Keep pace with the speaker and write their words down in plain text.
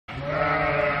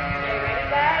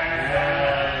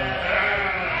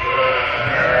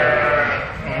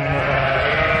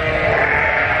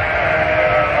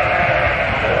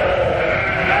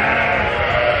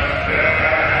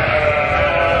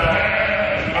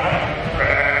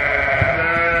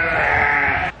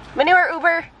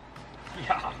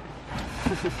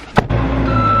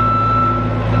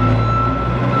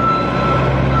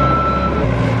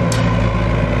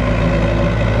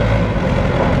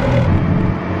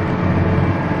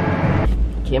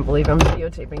can't believe I'm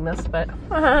videotaping this, but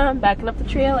I'm backing up the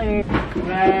trailer.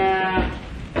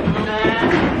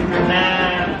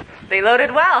 They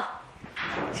loaded well.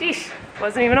 Sheesh,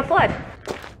 wasn't even a flood.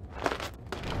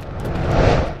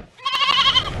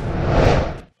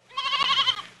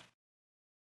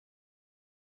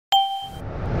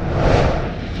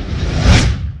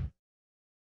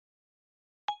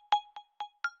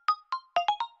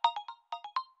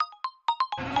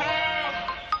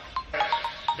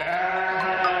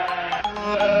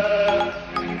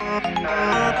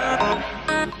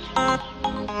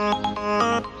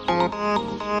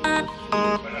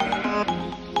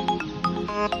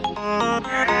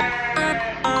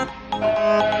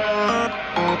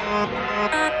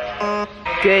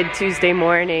 Good Tuesday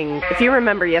morning. If you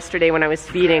remember yesterday when I was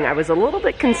feeding, I was a little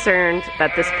bit concerned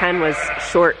that this pen was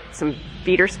short some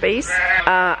feeder space.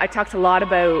 I talked a lot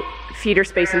about feeder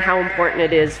space and how important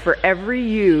it is for every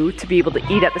ewe to be able to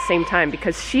eat at the same time,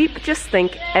 because sheep just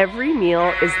think every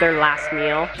meal is their last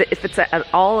meal. If it's at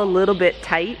all a little bit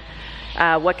tight,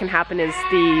 what can happen is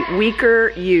the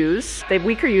weaker ewes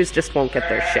just won't get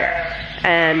their share.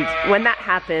 And when that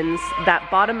happens, that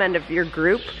bottom end of your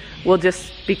group will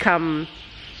just become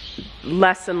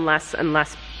less and less and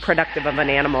less productive of an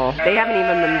animal. They haven't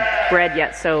even been bred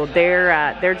yet, so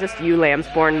they're just ewe lambs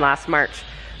born last March.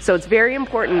 So it's very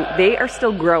important. They are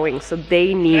still growing, so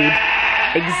they need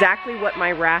exactly what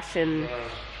my ration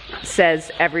says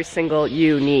every single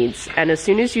ewe needs. And as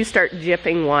soon as you start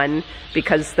jipping one,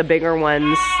 because the bigger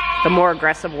ones, the more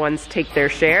aggressive ones take their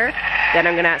share, then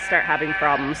I'm gonna start having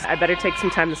problems. I better take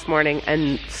some time this morning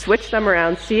and switch them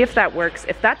around, see if that works.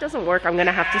 If that doesn't work, I'm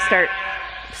gonna have to start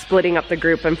splitting up the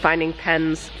group and finding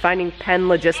pen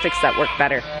logistics that work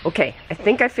better. Okay, I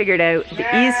think I figured out the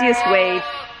easiest way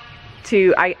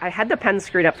to, I had the pen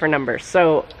screwed up for numbers,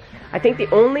 so I think the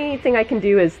only thing I can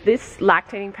do is this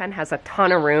lactating pen has a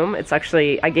ton of room. It's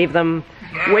actually, I gave them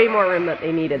way more room than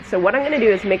they needed. So what I'm gonna do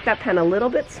is make that pen a little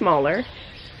bit smaller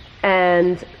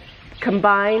and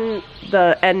combine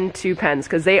the end two pens,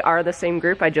 because they are the same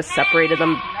group. I just separated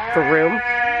them for room.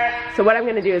 So what I'm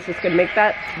gonna do is just gonna make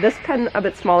this pen a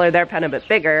bit smaller, their pen a bit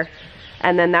bigger,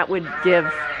 and then that would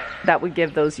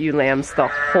give those ewe lambs the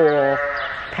whole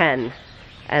pen,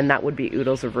 and that would be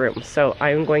oodles of room. So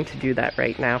I'm going to do that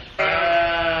right now.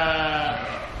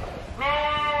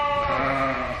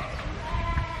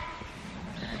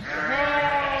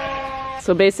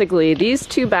 So basically these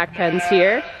two back pens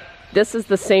here, this is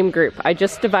the same group. I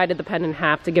just divided the pen in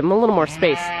half to give them a little more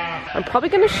space. I'm probably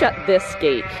gonna shut this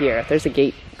gate here. There's a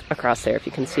gate across there if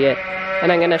you can see it.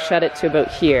 And I'm gonna shut it to about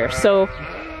here. So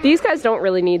these guys don't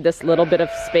really need this little bit of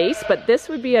space, but this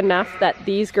would be enough that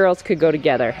these girls could go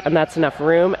together, and that's enough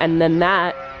room, and then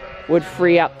that would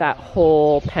free up that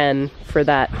whole pen for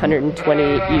that 120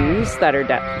 ewes that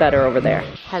are over there.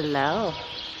 Hello.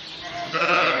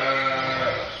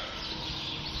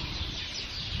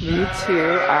 You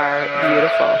two are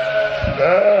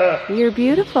beautiful. You're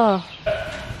beautiful.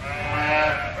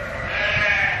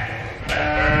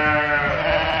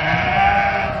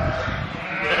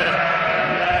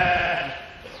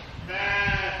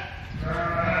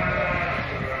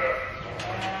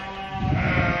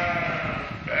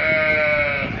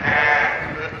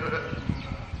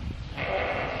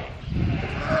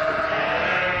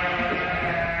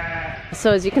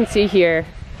 So as you can see here,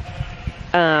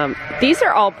 these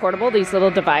are all portable, these little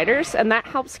dividers, and that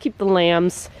helps keep the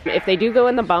lambs, if they do go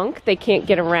in the bunk, they can't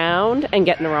get around and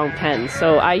get in the wrong pen.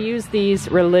 So I use these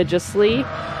religiously,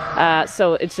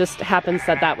 so it just happens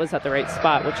that that was at the right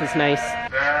spot, which is nice.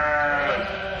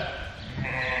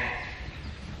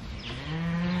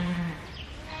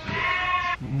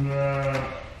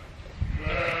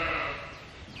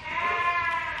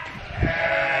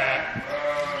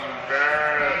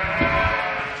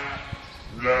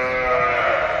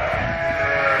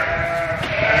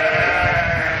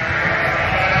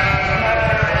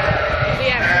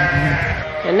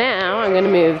 And now I'm going to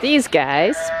move these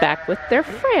guys back with their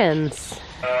friends.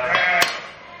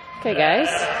 Okay, guys.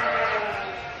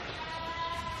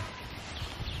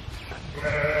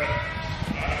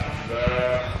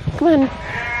 Come on.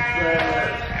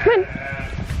 Come on.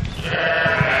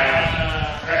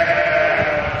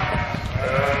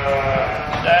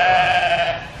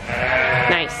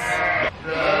 Nice.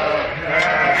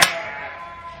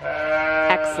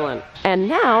 Excellent. And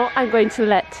now I'm going to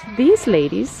let these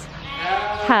ladies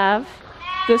have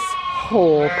this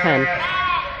whole pen,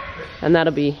 and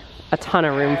that'll be a ton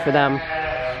of room for them.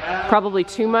 Probably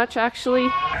too much, actually.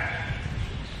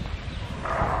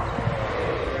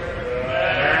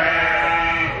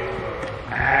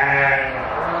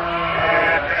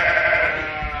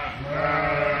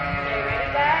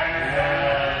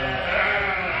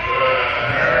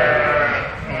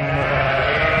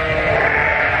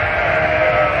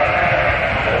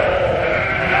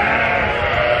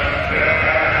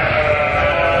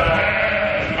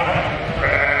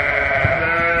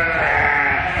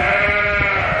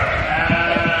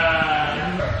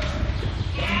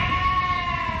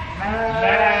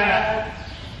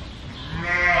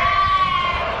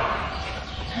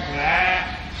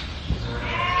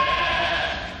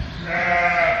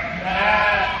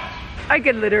 I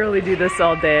could literally do this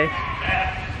all day.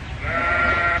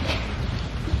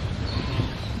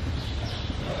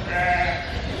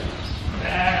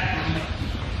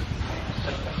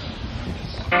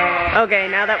 Okay,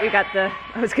 now that we got the,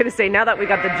 I was gonna say, now that we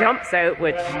got the jumps out,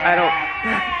 which I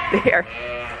don't,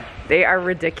 they are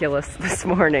ridiculous this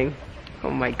morning. Oh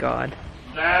my God.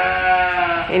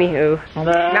 Anywho,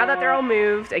 now that they're all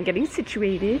moved and getting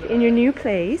situated in your new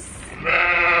place,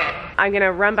 I'm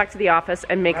gonna run back to the office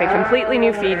and make a completely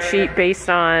new feed sheet based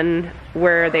on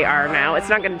where they are now. It's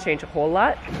not gonna change a whole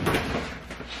lot.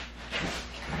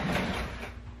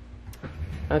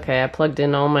 Okay, I plugged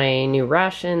in all my new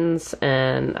rations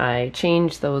and I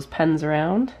changed those pens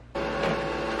around.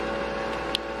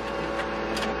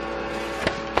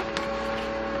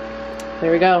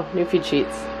 There we go, new feed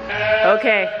sheets.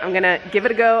 Okay, I'm gonna give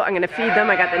it a go. I'm gonna feed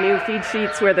them. I got the new feed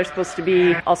sheets where they're supposed to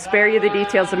be. I'll spare you the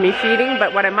details of me feeding,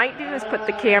 but what I might do is put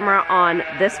the camera on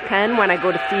this pen when I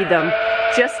go to feed them,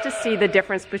 just to see the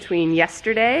difference between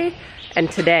yesterday and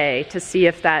today, to see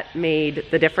if that made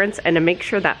the difference, and to make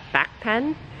sure that back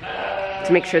pen,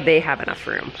 to make sure they have enough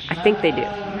room. I think they do.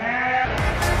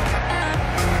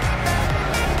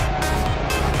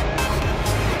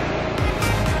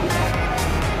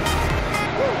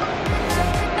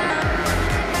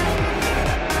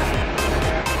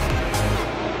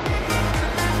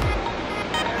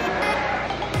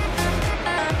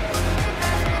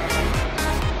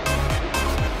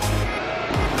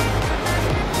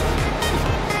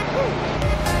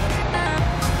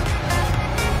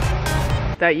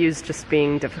 That U's just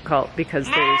being difficult because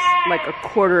there's like a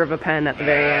quarter of a pen at the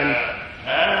very end.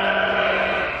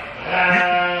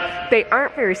 They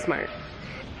aren't very smart.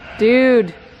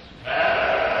 Dude.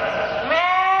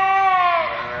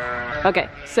 Okay,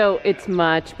 so it's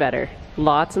much better.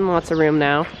 Lots and lots of room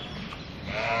now.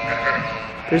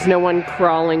 There's no one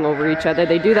crawling over each other.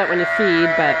 They do that when you feed,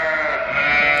 but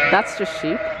that's just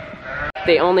sheep.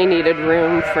 They only needed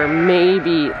room for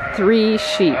maybe 3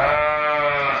 sheep.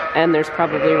 And there's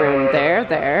probably room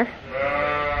there.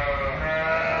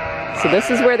 So this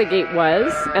is where the gate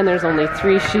was, and there's only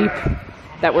 3 sheep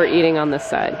that were eating on this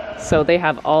side. So they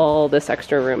have all this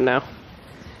extra room now,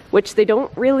 which they don't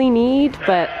really need,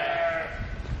 but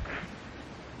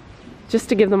just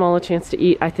to give them all a chance to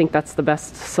eat, I think that's the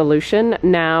best solution.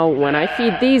 Now, when I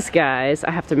feed these guys,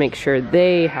 I have to make sure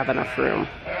they have enough room.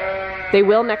 They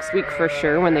will next week for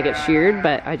sure when they get sheared,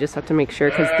 but I just have to make sure,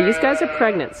 because these guys are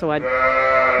pregnant, so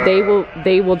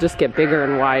they will just get bigger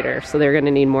and wider, so they're gonna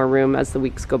need more room as the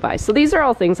weeks go by. So these are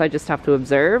all things I just have to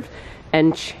observe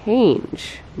and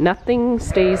change. Nothing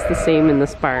stays the same in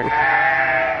this barn,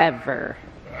 ever.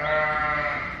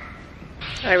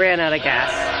 I ran out of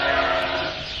gas.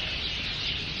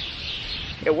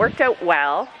 It worked out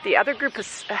well. The other group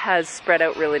has spread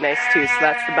out really nice too, so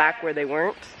that's the back where they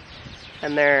weren't,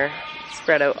 and they're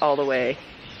spread out all the way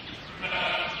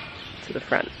to the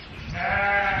front.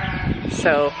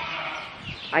 So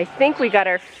I think we got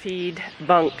our feed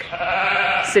bunk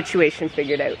situation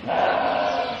figured out.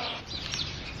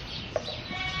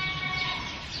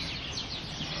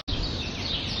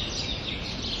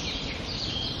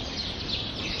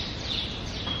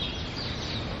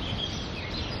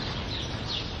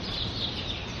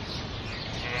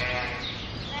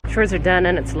 Chores are done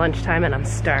and it's lunchtime and I'm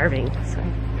starving, so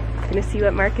I'm gonna see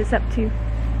what Mark is up to.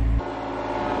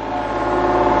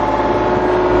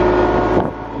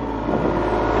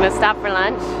 Gonna stop for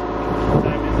lunch. What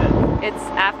time is it? It's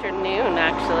afternoon,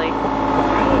 actually.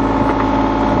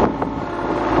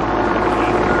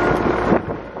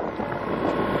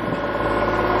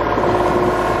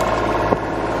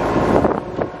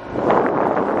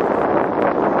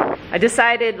 I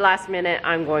decided last minute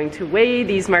I'm going to weigh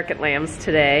these market lambs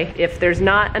today. If there's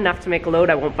not enough to make a load,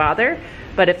 I won't bother.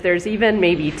 But if there's even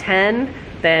maybe 10,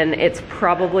 then it's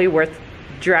probably worth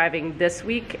driving this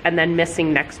week and then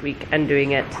missing next week and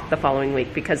doing it the following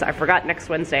week, because I forgot next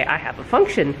Wednesday I have a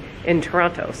function in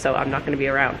Toronto, so I'm not gonna be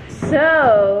around.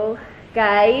 So,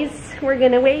 guys, we're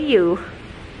gonna weigh you.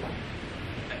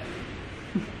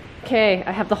 Okay,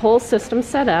 I have the whole system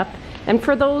set up. And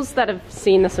for those that have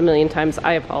seen this a million times,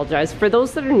 I apologize. For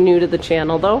those that are new to the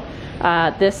channel though,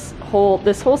 this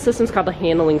whole system's called a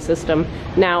handling system.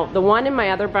 Now, the one in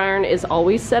my other barn is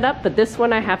always set up, but this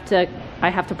one I have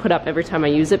to put up every time I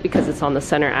use it because it's on the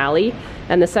center alley.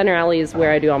 And the center alley is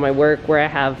where I do all my work, where I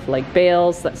have like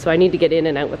bales, so I need to get in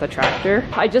and out with a tractor.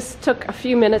 I just took a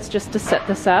few minutes just to set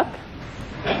this up.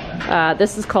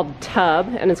 This is called tub,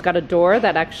 and it's got a door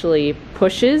that actually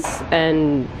pushes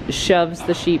and shoves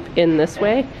the sheep in this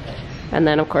way. And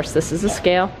then of course this is a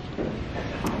scale.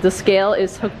 The scale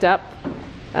is hooked up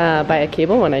by a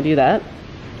cable when I do that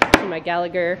to my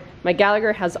Gallagher. My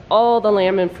Gallagher has all the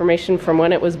lamb information from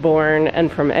when it was born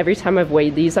and from every time I've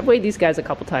weighed these. I've weighed these guys a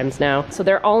couple times now. So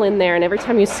they're all in there, and every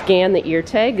time you scan the ear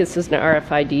tag, this is an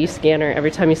RFID scanner, every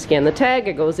time you scan the tag,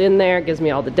 it goes in there, gives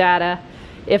me all the data.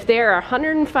 If they are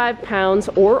 105 pounds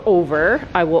or over,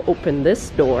 I will open this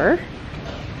door.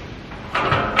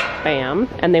 Bam,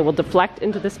 and they will deflect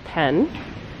into this pen,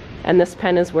 and this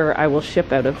pen is where I will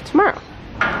ship out of tomorrow.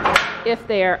 If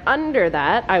they are under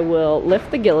that, I will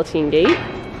lift the guillotine gate,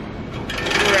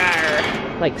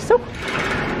 like so,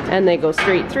 and they go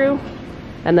straight through,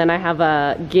 and then I have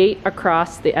a gate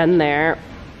across the end there,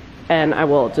 and I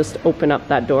will just open up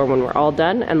that door when we're all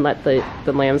done and let the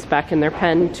lambs back in their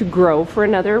pen to grow for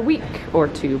another week or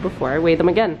two before I weigh them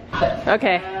again.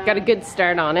 Okay, got a good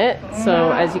start on it.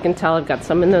 So as you can tell, I've got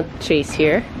some in the chase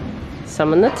here,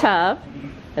 some in the tub,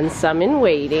 and some in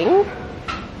waiting,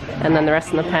 and then the rest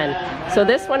in the pen. So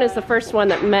this one is the first one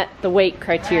that met the weight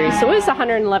criteria. So it was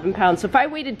 111 pounds. So if I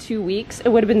waited 2 weeks, it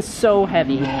would have been so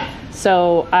heavy.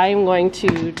 So I'm going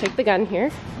to take the gun here,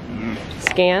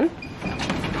 scan,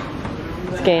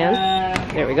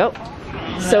 there we go.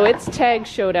 So its tag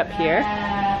showed up here,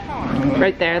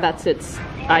 right there, that's its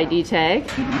ID tag.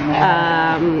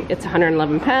 It's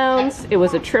 111 pounds. It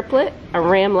was a triplet, a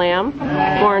ram lamb,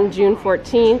 born June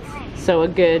 14th, so a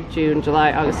good June,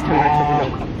 July, August,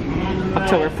 September,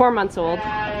 October, 4 months old,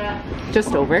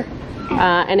 just over.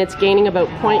 And it's gaining about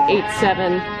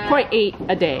 0.8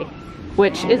 a day,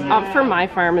 which is, for my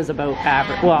farm, is about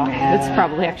average. Well, it's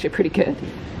probably actually pretty good.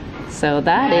 So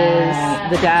that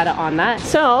is the data on that.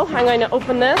 So I'm going to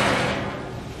open this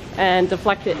and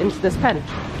deflect it into this pen.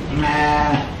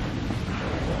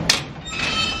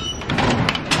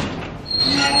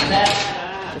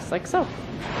 Just like so.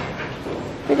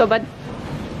 Here you go, bud.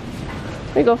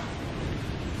 Here you go.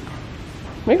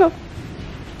 Here you go.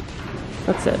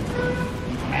 That's it.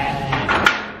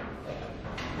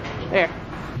 There.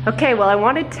 Okay, well I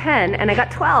wanted 10 and I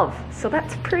got 12, so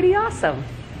that's pretty awesome.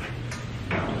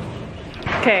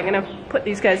 Okay, I'm gonna put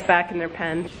these guys back in their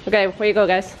pen. Okay, where you go,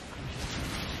 guys?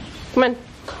 Come on.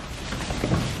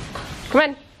 Come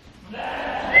on.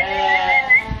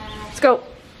 Let's go.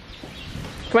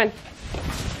 Come on.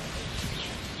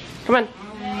 Come on.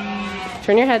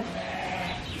 Turn your head.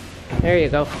 There you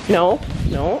go. No,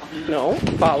 no, no.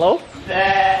 Follow.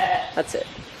 That's it.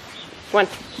 Come on.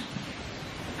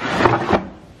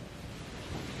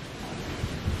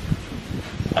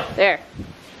 There.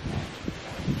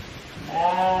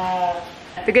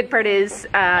 The good part is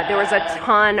there was a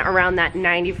ton around that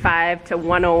 95 to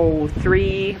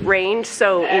 103 range,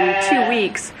 so in 2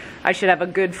 weeks I should have a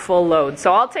good full load.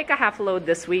 So I'll take a half load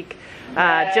this week,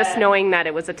 just knowing that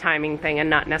it was a timing thing and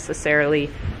not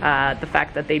necessarily the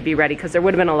fact that they'd be ready, because there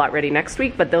would have been a lot ready next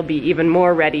week, but they'll be even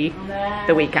more ready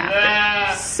the week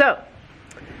after. So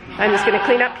I'm just going to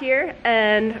clean up here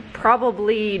and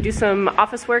probably do some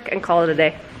office work and call it a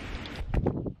day.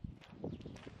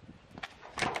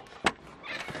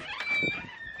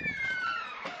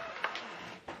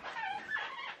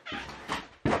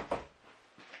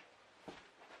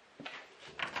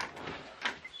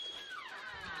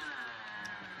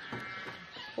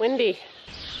 Windy.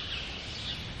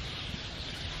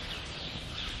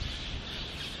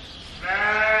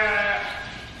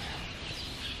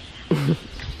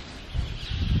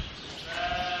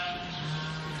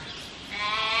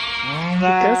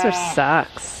 Those are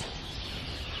sucks.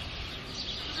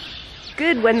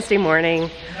 Good Wednesday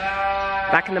morning.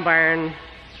 Back in the barn.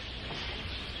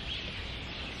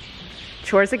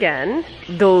 Chores again.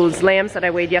 Those lambs that I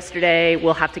weighed yesterday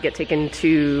will have to get taken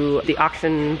to the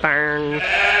auction barn.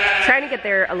 Trying to get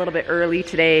there a little bit early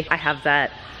today. I have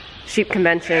that sheep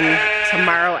convention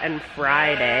tomorrow and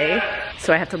Friday,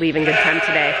 so I have to leave in good time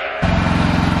today.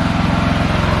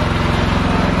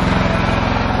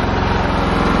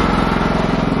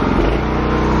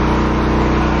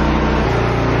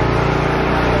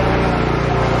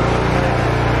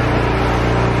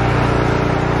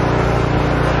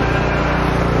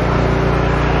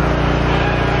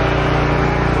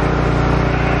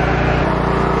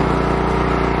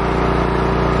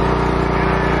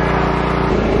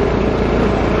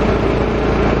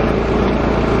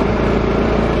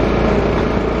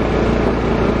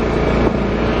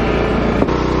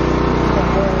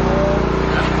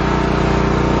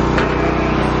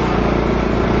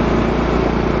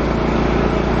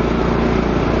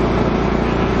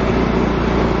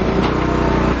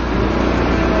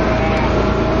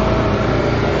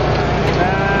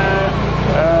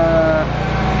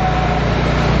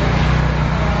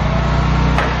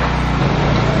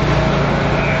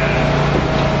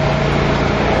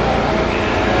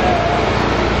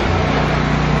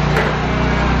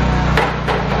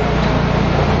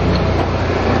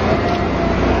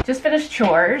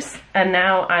 chores, and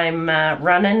now I'm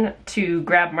running to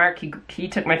grab Mark. He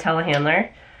took my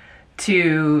telehandler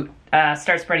to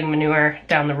start spreading manure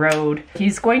down the road.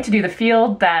 He's going to do the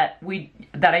field that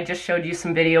I just showed you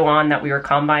some video on that we were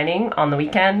combining on the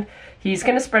weekend. He's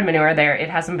going to spread manure there. It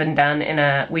hasn't been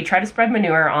done we try to spread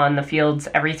manure on the fields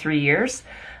every 3 years.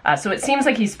 So it seems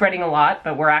like he's spreading a lot,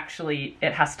 but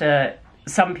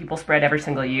some people spread every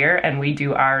single year, and we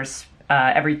do ours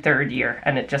every 3rd year,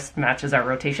 and it just matches our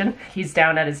rotation. He's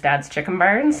down at his dad's chicken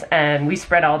barns, and we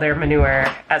spread all their manure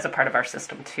as a part of our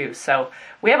system too. So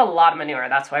we have a lot of manure.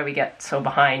 That's why we get so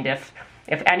behind. If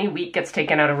any week gets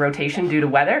taken out of rotation due to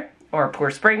weather or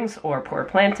poor springs or poor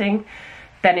planting,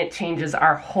 then it changes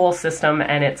our whole system,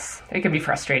 and it can be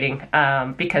frustrating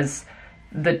because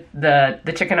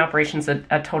the chicken operation's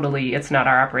it's not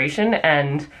our operation,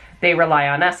 and they rely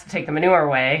on us to take the manure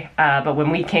away. But when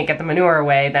we can't get the manure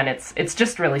away, then it's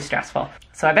just really stressful.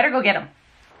 So I better go get him.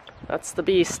 That's the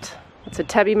beast. It's a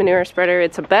Tebby manure spreader.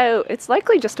 It's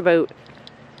likely just about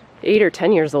 8 or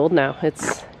 10 years old now.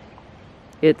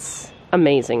 It's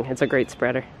amazing. It's a great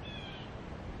spreader.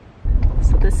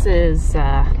 So this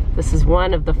is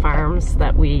one of the farms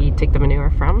that we take the manure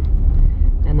from,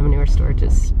 and the manure storage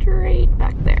is straight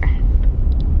back there.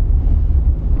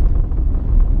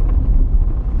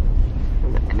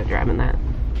 I'm not gonna drive in that.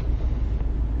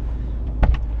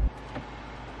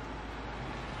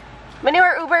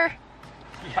 Manure Uber!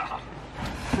 Yeah.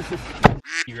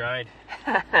 You ride.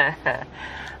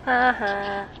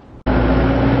 Uh-huh.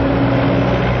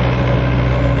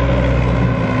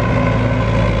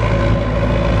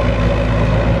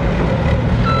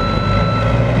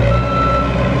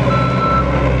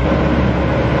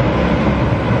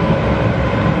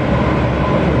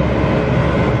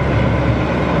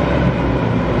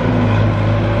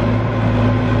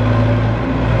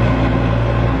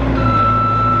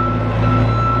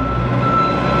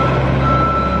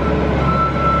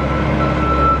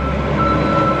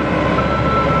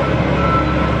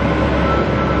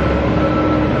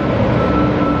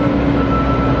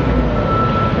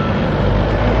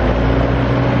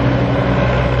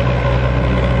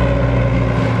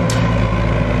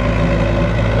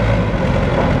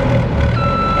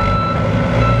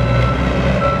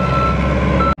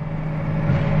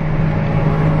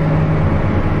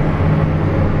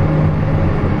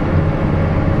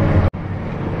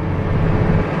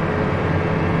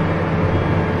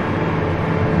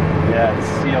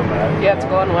 Yeah, it's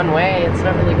going one way. It's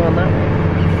not really going that way.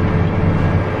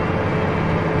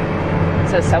 It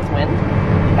says south wind.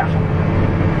 Yeah.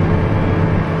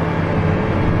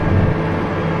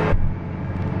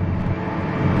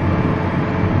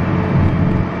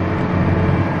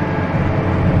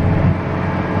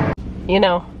 You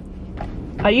know,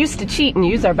 I used to cheat and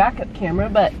use our backup camera,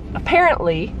 but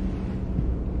apparently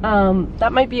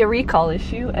that might be a recall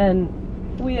issue,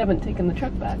 and we haven't taken the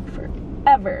truck back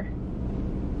forever.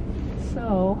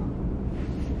 So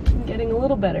I'm getting a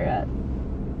little better at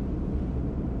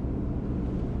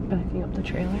backing up the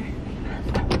trailer.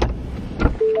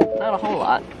 Not a whole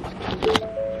lot.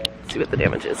 Let's see what the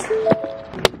damage is.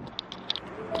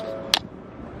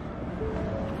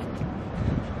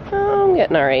 Oh, I'm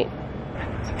getting all right.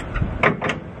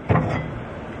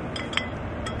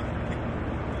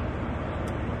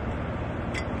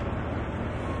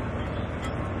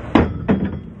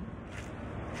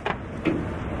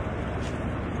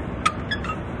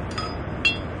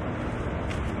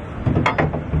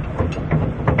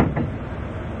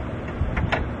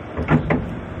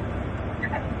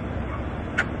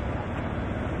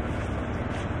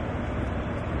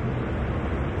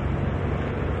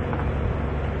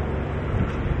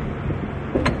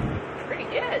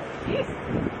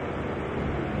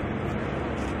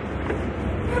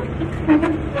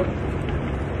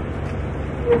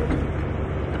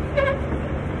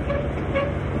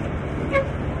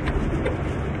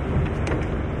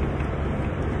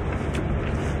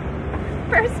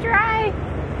 First try!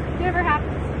 Never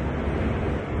happens.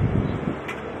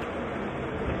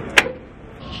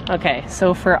 Okay,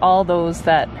 so for all those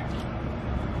that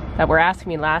were asking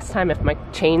me last time if my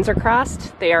chains are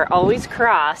crossed, they are always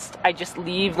crossed. I just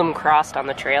leave them crossed on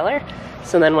the trailer.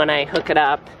 So then when I hook it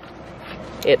up,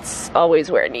 it's always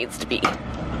where it needs to be.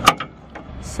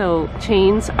 So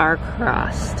chains are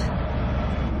crossed.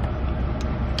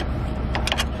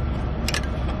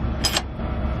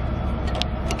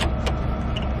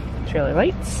 Trailer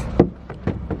lights.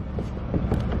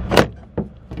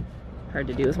 Hard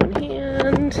to do with one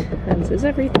hand, as is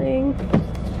everything.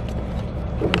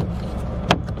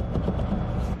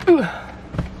 Ooh.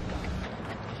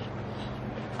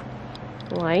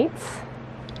 Lights.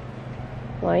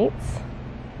 Lights.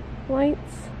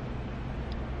 Lights.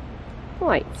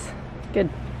 Lights. Good.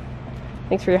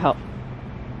 Thanks for your help.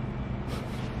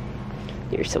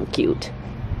 You're so cute.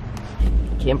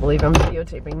 Can't believe I'm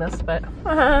videotaping this, but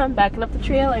backing up the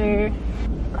trailer.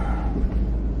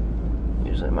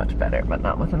 Usually much better, but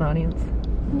not with an audience.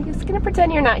 I'm just gonna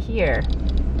pretend you're not here.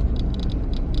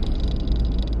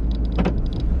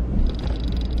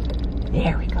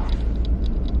 There we go.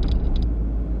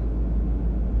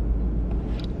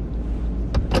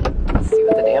 Let's see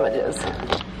what the damage is.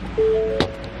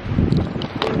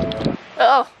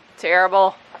 Oh,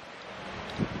 terrible.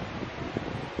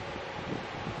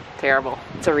 Terrible.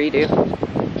 It's a redo.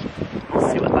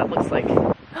 Let's see what that looks like.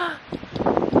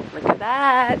 Look at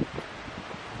that.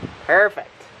 Perfect.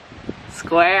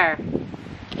 Square.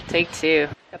 Take two.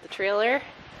 Got the trailer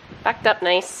backed up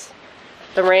nice.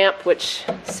 The ramp, which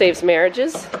saves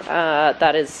marriages.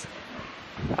 That is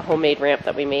a homemade ramp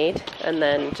that we made. And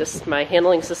then just my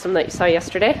handling system that you saw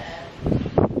yesterday.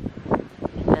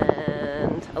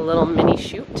 And a little mini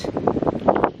chute.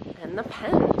 And the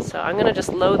pen. So I'm gonna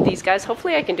just load these guys.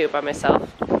 Hopefully I can do it by myself.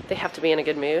 They have to be in a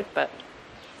good mood, but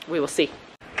we will see.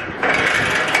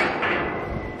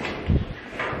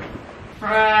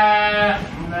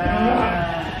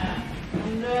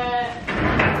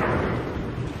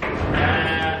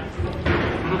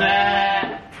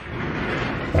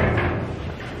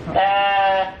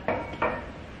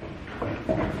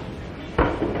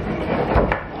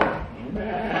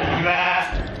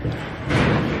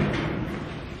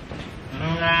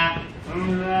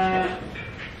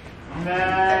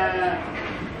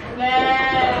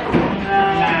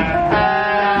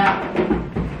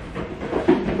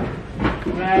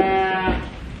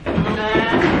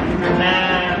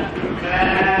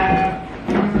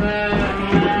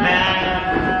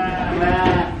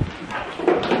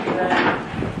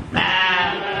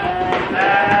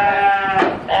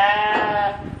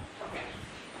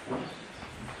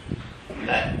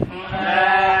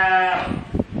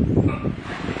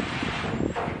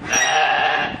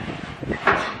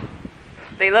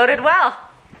 They loaded well.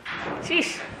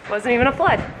 Sheesh, wasn't even a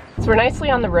flood. So we're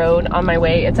nicely on the road on my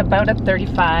way. It's about a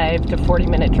 35 to 40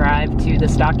 minute drive to the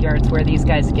stockyards where these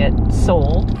guys get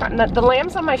sold. The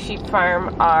lambs on my sheep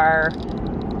farm are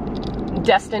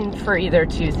destined for either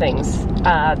two things.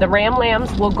 The ram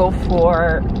lambs will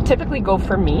typically go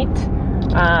for meat.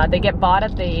 They get bought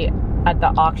at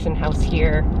the auction house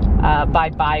here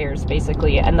by buyers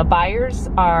basically, and the buyers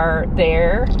are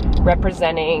there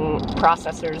representing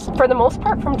processors for the most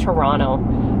part from Toronto,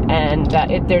 and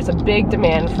there's a big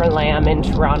demand for lamb in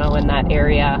Toronto in that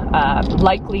area,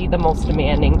 likely the most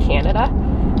demand in Canada.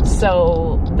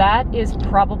 So that is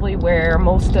probably where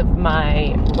most of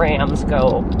my rams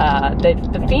go.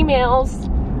 The females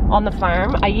on the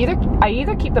farm, I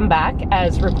either keep them back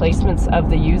as replacements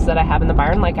of the ewes that I have in the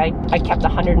barn. Like I kept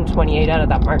 128 out of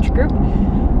that March group.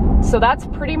 So that's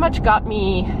pretty much got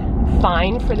me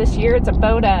fine for this year. It's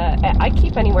about I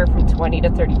keep anywhere from 20 to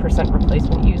 30%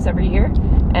 replacement ewes every year,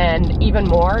 and even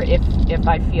more if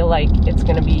I feel like it's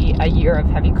going to be a year of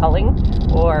heavy culling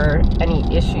or any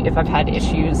issue, if I've had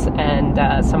issues and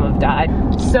some have died.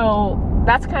 So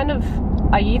that's kind of,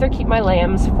 I either keep my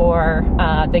lambs for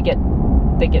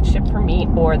they get shipped for meat,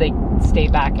 or they stay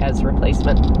back as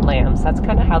replacement lambs. That's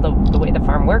kind of how the way the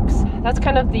farm works. That's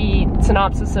kind of the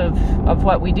synopsis of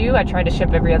what we do. I try to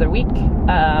ship every other week,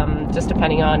 just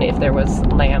depending on if there was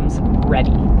lambs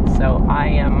ready. So I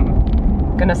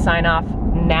am gonna sign off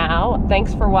now.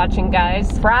 Thanks for watching,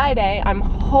 guys. Friday, I'm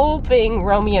hoping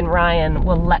Romy and Ryan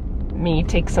will let me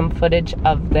take some footage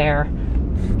of their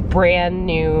brand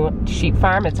new sheep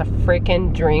farm. It's a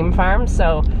freaking dream farm.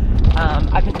 So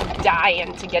I've been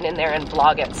dying to get in there and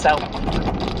vlog it. So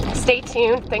stay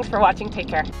tuned. Thanks for watching. Take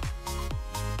care.